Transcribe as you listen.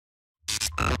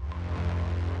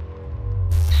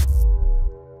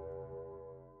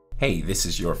Hey, this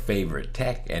is your favorite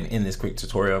tech, and in this quick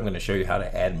tutorial I'm going to show you how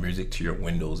to add music to your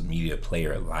Windows Media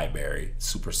Player library.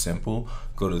 Super simple.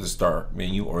 Go to the start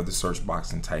menu or the search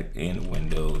box and type in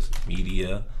Windows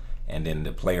Media, and then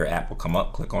the player app will come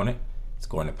up. Click on it. It's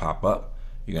going to pop up.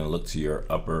 You're going to look to your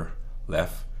upper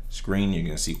left screen. You're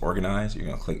going to see Organize. You're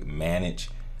going to click Manage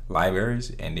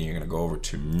Libraries, and then you're going to go over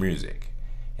to Music.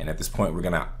 And at this point we're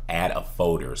going to add a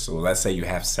folder. So let's say you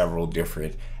have several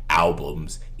different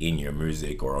albums in your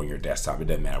music or on your desktop. It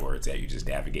doesn't matter where it's at. You just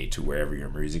navigate to wherever your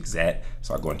music's at.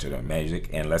 So I go into the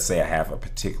music, and let's say I have a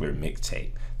particular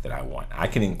mixtape that I want. I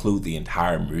can include the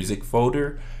entire music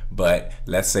folder, but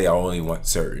let's say I only want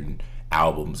certain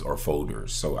albums or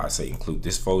folders. So I say include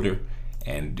this folder,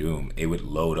 and doom, it would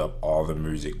load up all the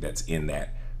music that's in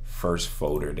that first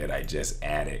folder that I just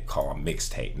added called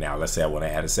mixtape. Now let's say I want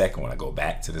to add a second one. I go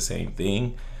back to the same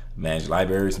thing, manage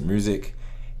libraries, music,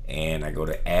 and I go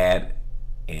to add,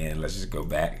 and let's just go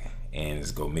back and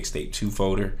let's go mixtape 2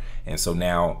 folder. And so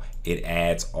now it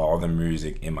adds all the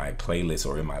music in my playlist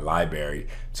or in my library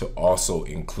to also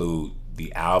include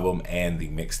the album and the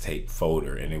mixtape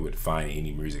folder, and it would find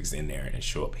any music's in there and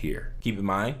show up here. Keep in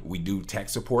mind, we do tech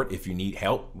support. If you need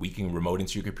help, we can remote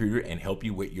into your computer and help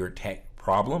you with your tech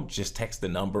problem. Just text the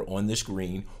number on the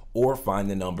screen or find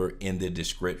the number in the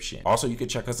description. Also, you can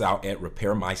check us out at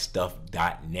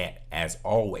repairmystuff.net. As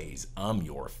always, I'm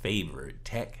your favorite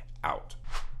tech out.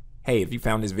 Hey, if you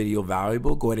found this video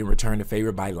valuable, go ahead and return the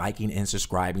favor by liking and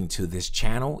subscribing to this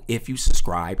channel. If you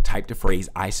subscribe, type the phrase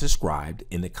 "I subscribed"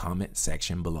 in the comment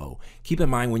section below. Keep in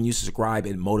mind, when you subscribe,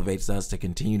 it motivates us to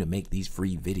continue to make these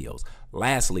free videos.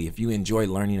 Lastly, if you enjoy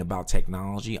learning about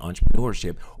technology,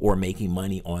 entrepreneurship, or making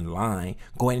money online,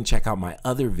 go ahead and check out my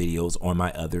other videos on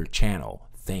my other channel.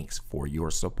 Thanks for your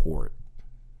support.